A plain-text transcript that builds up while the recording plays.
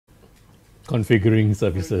configuring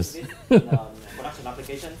services. Production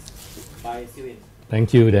applications by Siu Yin.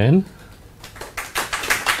 Thank you, Dan.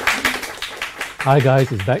 Hi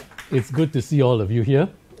guys, it's back. It's good to see all of you here.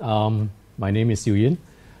 My name is Siu Yin.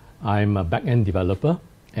 I'm a back-end developer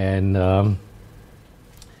and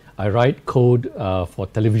I write code for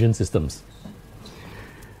television systems.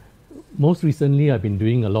 Most recently, I've been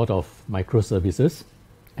doing a lot of microservices,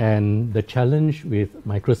 and the challenge with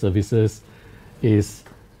microservices is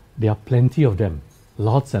there are plenty of them,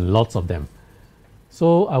 lots and lots of them.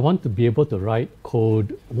 So I want to be able to write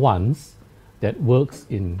code once that works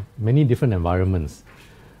in many different environments,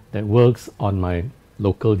 that works on my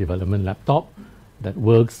local development laptop, that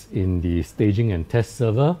works in the staging and test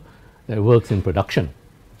server, that works in production.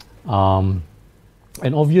 And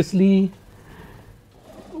obviously,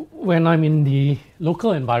 when I'm in the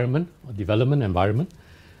local environment or development environment,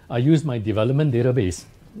 I use my development database.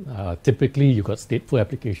 Typically, you've got stateful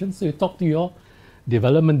applications, so you talk to your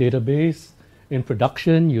development database. In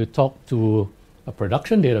production, you talk to a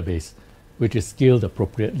production database, which is scaled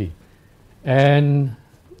appropriately. And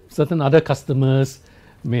certain other customers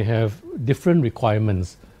may have different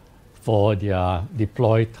requirements for their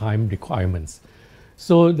deploy time requirements.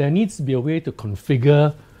 So there needs to be a way to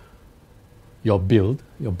configure your build,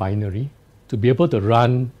 your binary, to be able to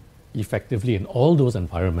run effectively in all those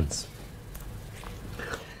environments.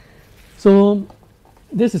 So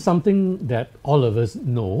this is something that all of us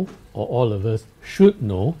know, or all of us should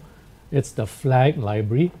know. It's the flag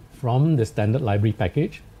library from the standard library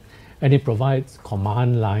package, and it provides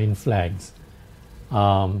command line flags.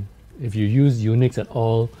 If you use Unix at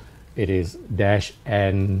all, it is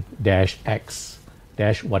 -n, -x,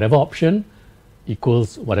 whatever option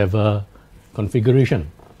equals whatever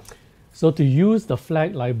configuration. So to use the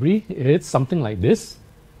flag library, it's something like this.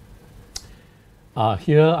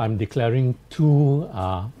 Here I'm declaring two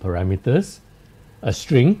parameters, a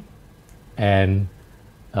string and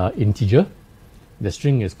integer. The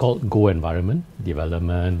string is called Go environment,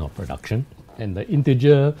 development or production. And the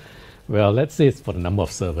integer, well, let's say it's for the number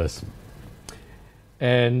of servers.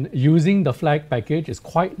 And using the flag package is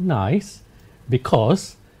quite nice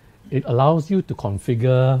because it allows you to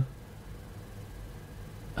configure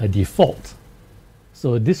a default.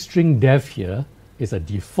 So this string dev here is a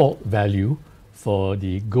default value for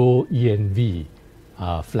the Go env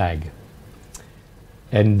flag.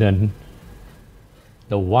 And then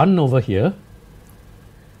the one over here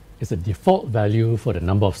is a default value for the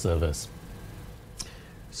number of servers.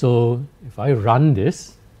 So if I run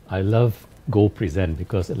this, I love Go present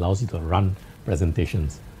because it allows you to run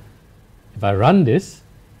presentations. If I run this,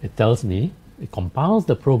 it tells me, it compiles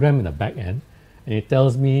the program in the back end, and it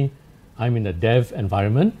tells me I'm in the dev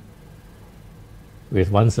environment with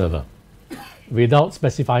one server without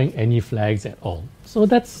specifying any flags at all. So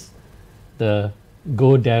that's the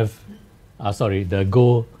Go dev, the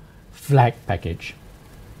Go flag package.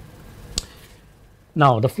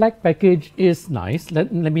 Now the flag package is nice.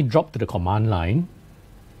 Let me drop to the command line.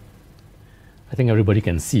 I think everybody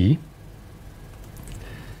can see.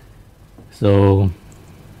 So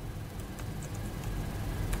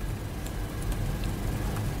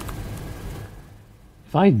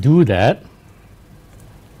if I do that,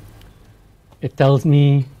 it tells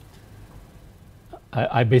me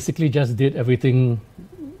I basically just did everything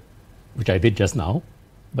which I did just now.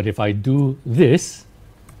 But if I do this,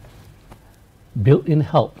 built-in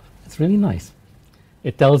help, it's really nice.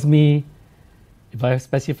 It tells me if I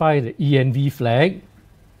specify the env flag,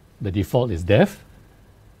 the default is dev,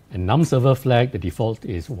 and num server flag, the default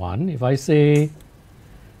is 1. If I say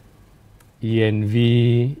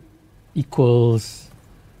env equals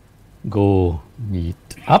go meet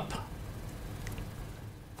up,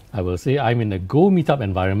 I will say I'm in a Go meetup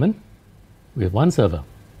environment with one server.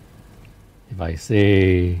 If I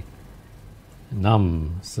say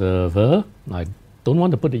num server, I don't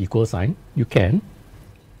want to put the equal sign, you can.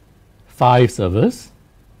 5 servers,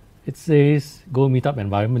 it says Go meetup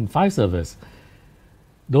environment 5 servers.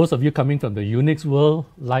 Those of you coming from the Unix world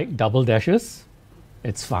like double dashes,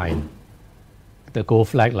 it's fine. The Go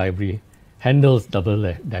flag library handles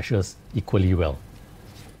double dashes equally well.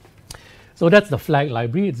 So that's the flag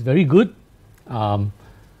library. It's very good,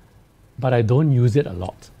 but I don't use it a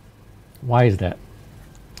lot. Why is that?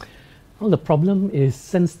 Well, the problem is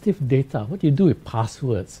sensitive data. What do you do with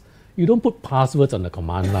passwords? You don't put passwords on the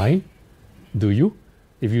command line, do you?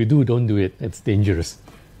 If you do, don't do it. It's dangerous.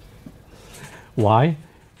 Why?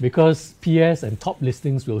 Because PS and top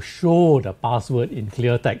listings will show the password in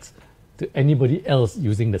clear text to anybody else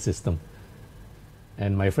using the system.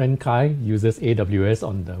 And my friend Kai uses AWS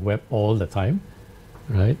on the web all the time,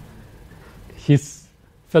 right? His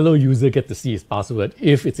fellow user get to see his password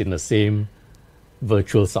if it's in the same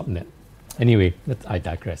virtual subnet. Anyway, I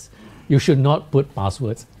digress. You should not put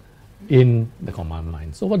passwords in the command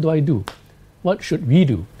line. So what do? What should we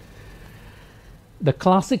do? The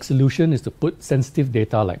classic solution is to put sensitive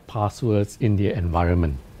data like passwords in the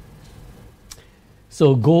environment.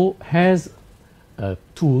 So Go has a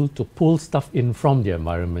tool to pull stuff in from the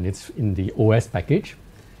environment. It's in the OS package,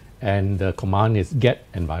 and the command is get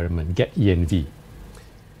environment, get env.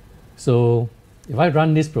 So if I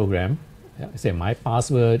run this program, I say my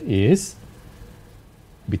password is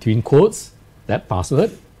between quotes, that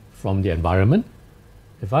password from the environment.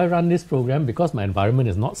 If I run this program, because my environment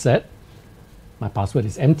is not set, my password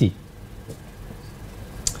is empty.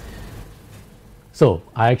 So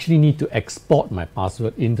I actually need to export my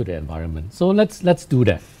password into the environment. So let's do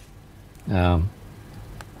that.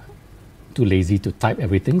 Too lazy to type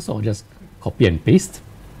everything, so I'll just copy and paste.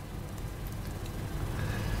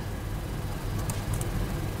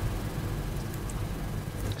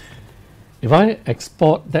 If I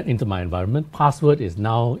export that into my environment, password is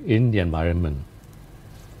now in the environment.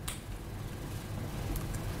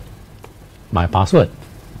 My password.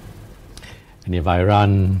 And if I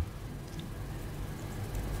run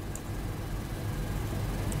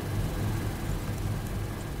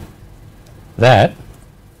that,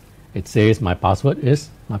 it says my password is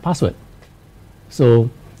my password. So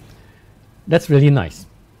that's really nice.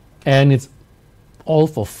 And it's all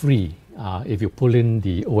for free if you pull in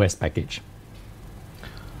the OS package.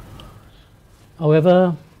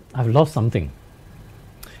 However, I've lost something.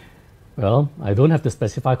 Well, I don't have to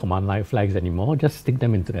specify command line flags anymore, just stick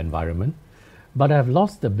them into the environment. But I've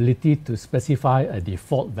lost the ability to specify a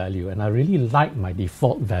default value, and I really like my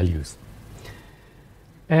default values.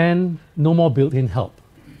 And no more built-in help.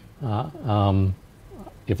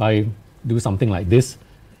 If I do something like this,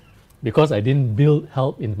 because I didn't build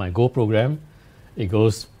help in my Go program, it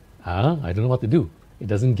goes, I don't know what to do. It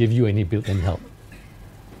doesn't give you any built-in help.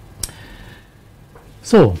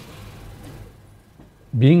 So,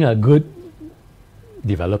 being a good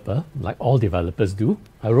developer, like all developers do,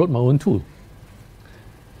 I wrote my own tool.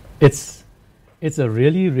 It's a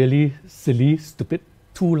really, really silly, stupid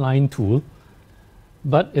two-line tool,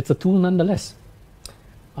 but it's a tool nonetheless.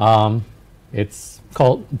 It's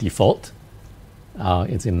called default.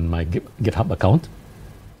 It's in my GitHub account.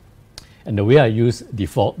 And the way I use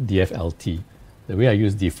default, DFLT, the way I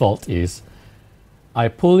use default is I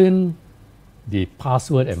pull in the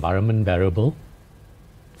password environment variable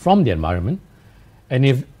from the environment, and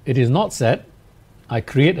if it is not set, I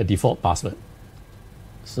create a default password.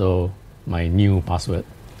 So my new password.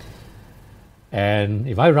 And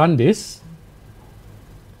if I run this,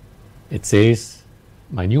 it says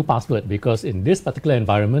my new password, because in this particular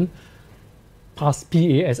environment,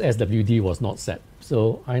 PASSWD was not set.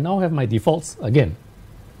 So I now have my defaults again.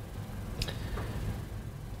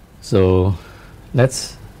 So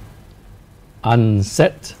let's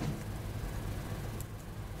unset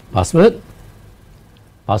password.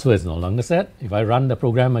 Password is no longer set. If I run the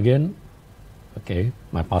program again, okay,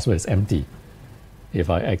 my password is empty.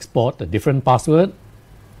 If I export a different password,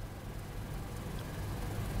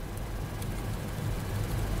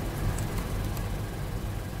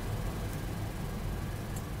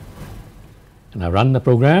 and I run the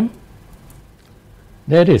program,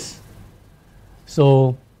 there it is.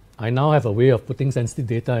 So I now have a way of putting sensitive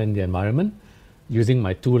data in the environment. Using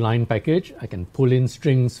my two-line package, I can pull in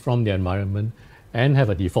strings from the environment and have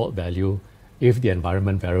a default value if the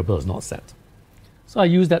environment variable is not set. So I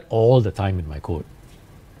use that all the time in my code.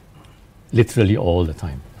 Literally all the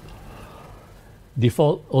time.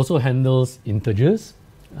 Default also handles integers.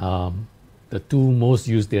 The two most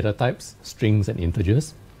used data types, strings and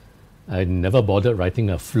integers. I never bothered writing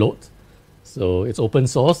a float. So it's open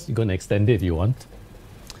source. You're going to extend it if you want.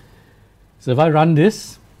 So if I run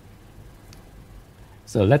this,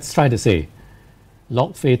 so let's try to say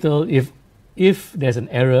log fatal if there's an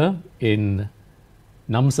error in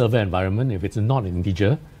num server environment, if it's not an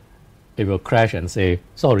integer, it will crash and say,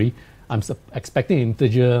 sorry, I'm expecting an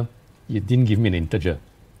integer, you didn't give me an integer.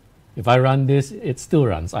 If I run this, it still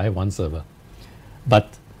runs. I have one server.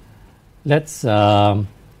 But let's run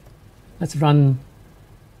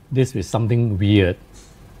this with something weird.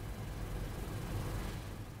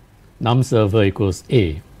 Num server equals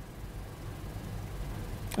A.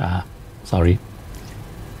 Sorry.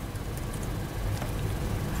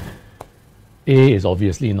 A is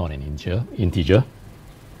obviously not an integer.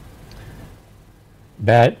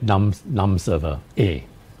 Bad num server, A.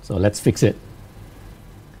 So let's fix it.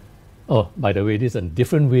 Oh, by the way, this is a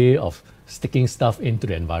different way of sticking stuff into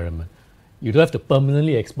the environment. You don't have to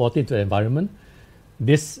permanently export it to the environment.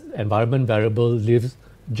 this environment variable lives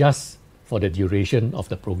just for the duration of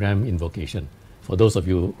the program invocation, for those of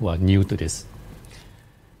you who are new to this.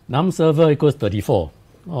 Num server equals 34.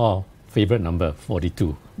 Oh, favorite number,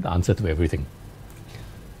 42, the answer to everything.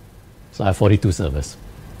 So I have 42 servers.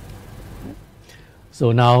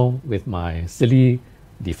 So now with my silly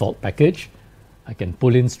default package, I can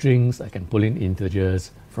pull in strings, I can pull in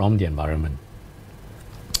integers from the environment.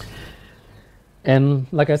 And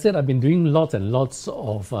like I said, I've been doing lots and lots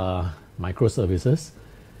of microservices,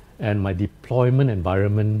 and my deployment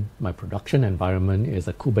environment, my production environment is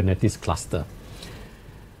a Kubernetes cluster.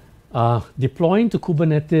 Deploying to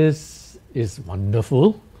Kubernetes is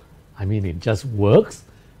wonderful. I mean, it just works.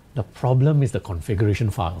 The problem is the configuration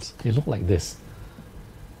files. They look like this.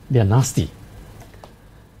 They're nasty.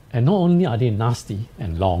 And not only are they nasty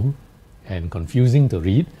and long and confusing to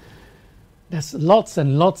read, there's lots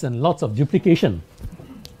and lots and lots of duplication.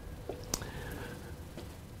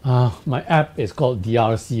 My app is called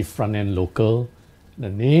DRC Frontend Local. The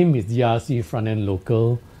name is DRC Frontend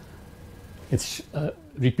Local. It's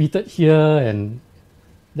repeated here and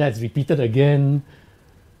that's repeated again.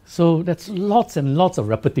 So that's lots and lots of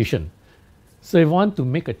repetition. So if I want to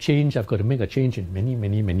make a change, I've got to make a change in many,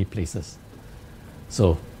 many, many places.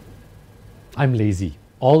 So I'm lazy.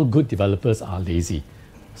 All good developers are lazy.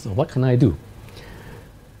 So what can I do?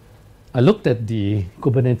 I looked at the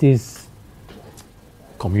Kubernetes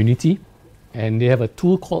community and they have a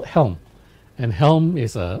tool called Helm. And Helm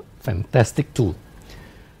is a fantastic tool.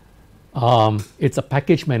 It's a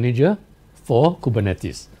package manager for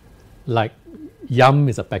Kubernetes. Like Yum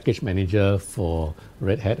is a package manager for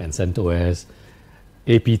Red Hat and CentOS.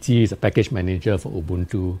 APT is a package manager for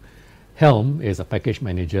Ubuntu. Helm is a package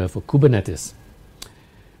manager for Kubernetes.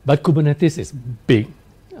 But Kubernetes is big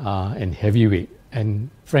and heavyweight, and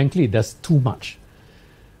frankly, it does too much.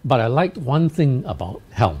 But I liked one thing about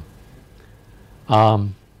Helm.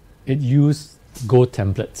 It used Go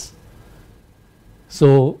templates.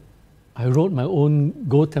 So I wrote my own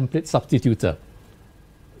Go template substitutor,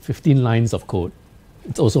 15 lines of code.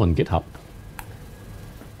 It's also on GitHub.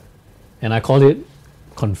 And I call it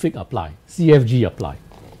config apply, CFG apply.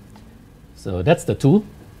 So that's the tool.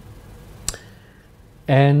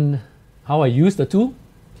 And how I use the tool?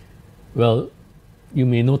 Well, you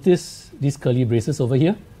may notice these curly braces over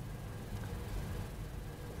here.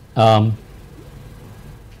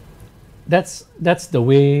 That's the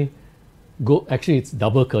way Go. Actually, it's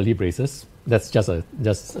double curly braces. That's just a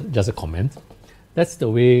comment. That's the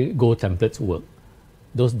way Go templates work.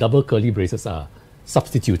 Those double curly braces are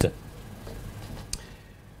substituted.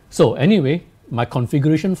 So anyway, my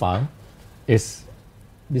configuration file is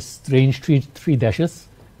this strange three dashes.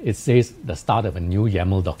 It says the start of a new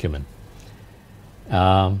YAML document.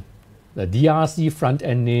 The DRC front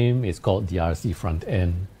end name is called DRC front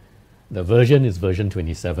end. The version is version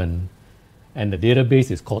 27. And the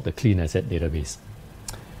database is called the Clean Asset Database.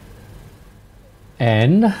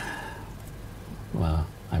 And, well,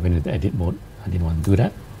 I went into edit mode. I didn't want to do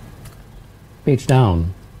that. Page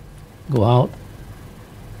down, go out.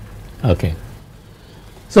 Okay.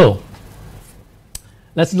 So,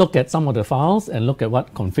 let's look at some of the files and look at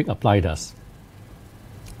what config apply does.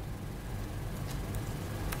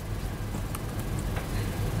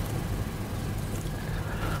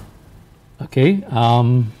 Okay.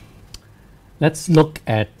 Let's look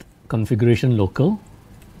at configuration local.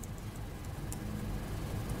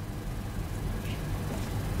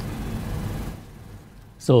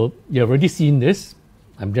 So you've already seen this.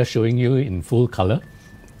 I'm just showing you in full color.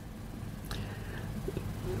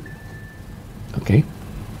 Okay.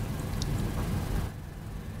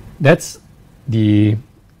 That's the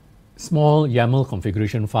small YAML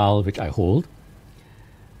configuration file which I hold.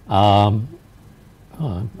 I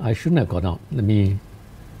shouldn't have gone out. Let me.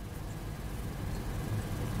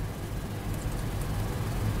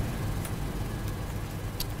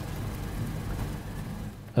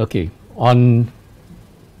 Okay, on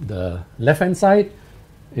the left-hand side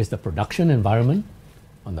is the production environment.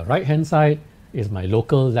 On the right-hand side is my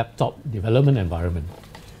local laptop development environment.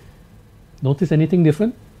 Notice anything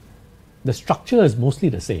different? The structure is mostly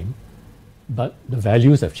the same, but the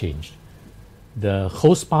values have changed. The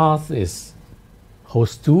host path is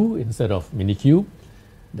host 2 instead of minikube.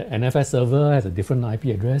 The NFS server has a different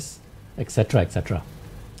IP address, etc., etc.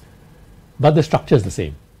 But the structure is the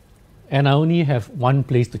same. And I only have one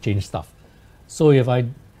place to change stuff. So if I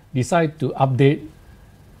decide to update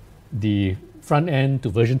the front end to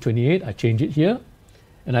version 28, I change it here,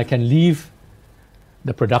 and I can leave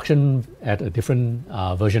the production at a different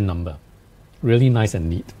version number. Really nice and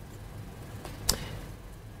neat.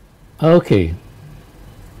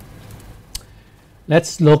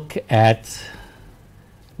 Let's look at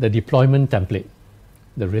the deployment template,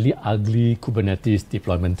 the really ugly Kubernetes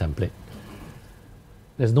deployment template.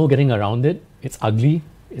 There's no getting around it. It's ugly.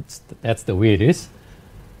 That's the way it is.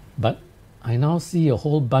 But I now see a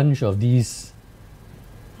whole bunch of these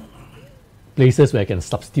places where I can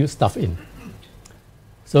substitute stuff in.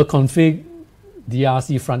 So config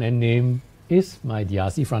DRC front-end name is my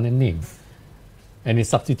DRC front-end name. And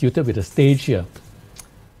it's substituted with a stage here.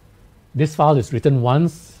 This file is written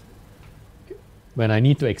once. When I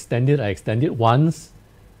need to extend it, I extend it once,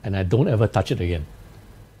 and I don't ever touch it again.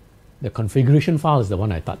 The configuration file is the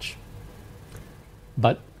one I touch.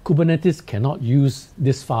 But Kubernetes cannot use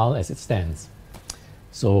this file as it stands.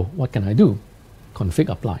 So what can I do? Config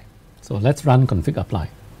apply. So let's run config apply.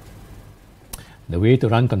 The way to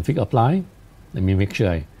run config apply, let me make sure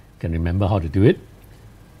I can remember how to do it.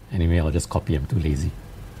 Anyway, I'll just copy, I'm too lazy.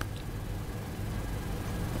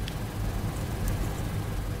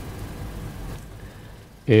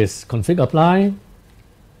 Is config apply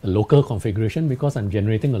a local configuration, because I'm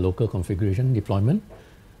generating a local configuration deployment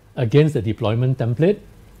against the deployment template.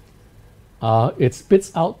 It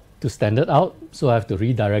spits out to standard out, so I have to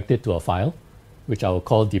redirect it to a file, which I will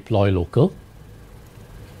call deploy local.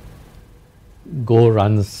 Go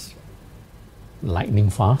runs lightning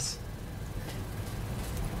fast.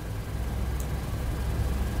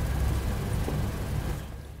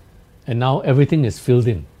 And now everything is filled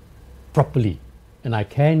in properly. And I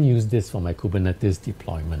can use this for my Kubernetes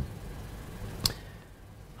deployment.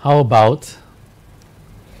 How about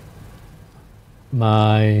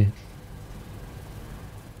my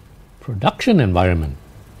production environment?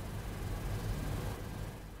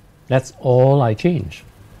 That's all I change.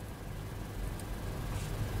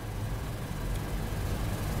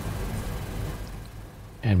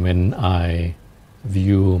 And when I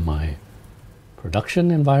view my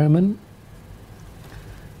production environment,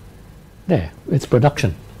 there, it's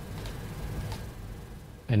production.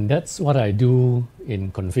 And that's what I do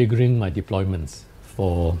in configuring my deployments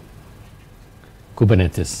for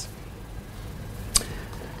Kubernetes.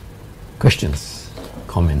 Questions,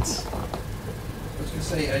 comments? I was going to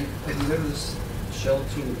say, have you heard of this shell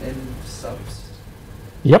tool nsubs?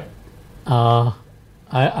 Yep.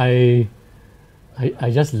 I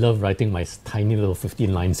just love writing my tiny little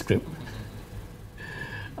 15-line script.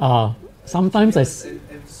 Sometimes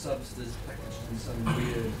Nsubs is packaged in some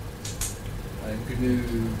weird GNU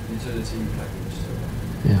utility package.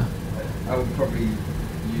 So yeah. I would probably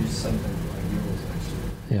use something like yours,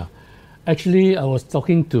 actually. Yeah. Actually, I was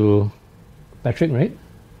talking to Patrick, right?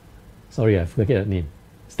 Sorry, I forget that name.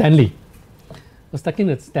 Stanley. I was talking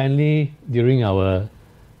to Stanley during our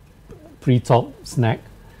pre-talk snack,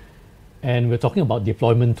 and we're talking about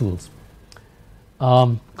deployment tools.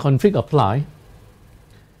 Config apply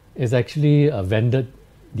is actually a vendor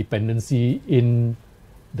dependency in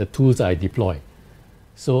the tools I deploy.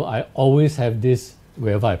 So I always have this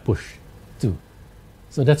wherever I push to.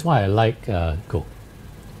 So that's why I like Go.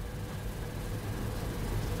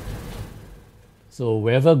 So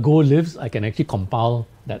wherever Go lives, I can actually compile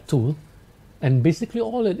that tool. And basically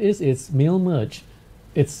all it is mail merge.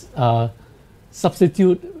 It's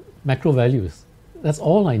substitute macro values. That's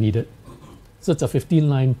all I needed. So it's a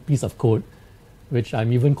 15-line piece of code, which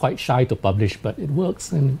I'm even quite shy to publish, but it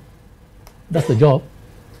works and that's the job.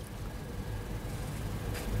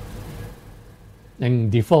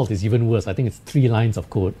 And default is even worse. I think it's 3 lines of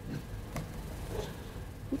code.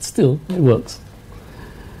 But still, it works.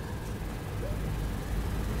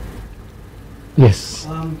 Yes.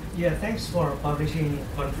 Yeah, thanks for publishing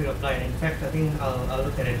config apply. In fact, I think I'll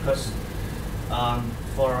look at it because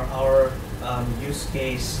for our use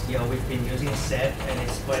case, yeah, we've been using set and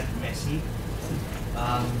it's quite messy.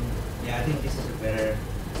 Yeah, I think this is a better.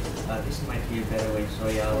 This might be a better way. So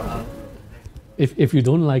yeah, I'll If you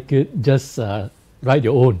don't like it, just write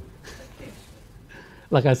your own.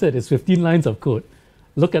 Like I said, it's 15 lines of code.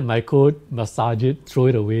 Look at my code, massage it, throw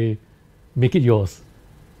it away, make it yours.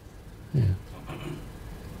 Yeah.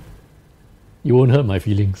 You won't hurt my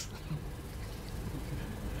feelings.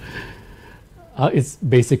 It's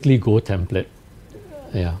basically Go template.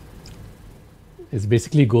 Yeah. It's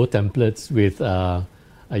basically Go templates with a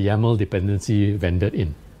YAML dependency rendered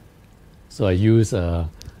in. So I use a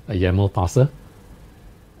YAML parser.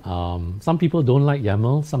 Some people don't like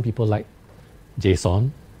YAML, some people like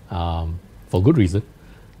JSON for good reason.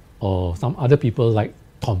 Or some other people like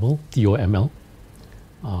TOML, T-O-M-L.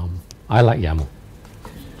 I like YAML.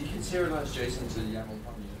 You can serialize JSON to YAML.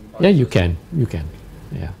 Yeah, you can.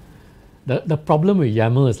 Yeah. The problem with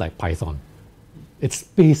YAML is like Python. It's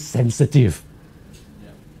space sensitive.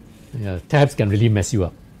 Yeah, tabs can really mess you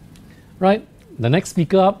up. Right? the next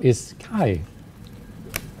speaker up is Kai.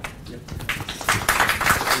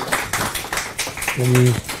 Let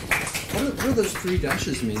me What do those three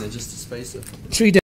dashes mean? They're just a spacer. three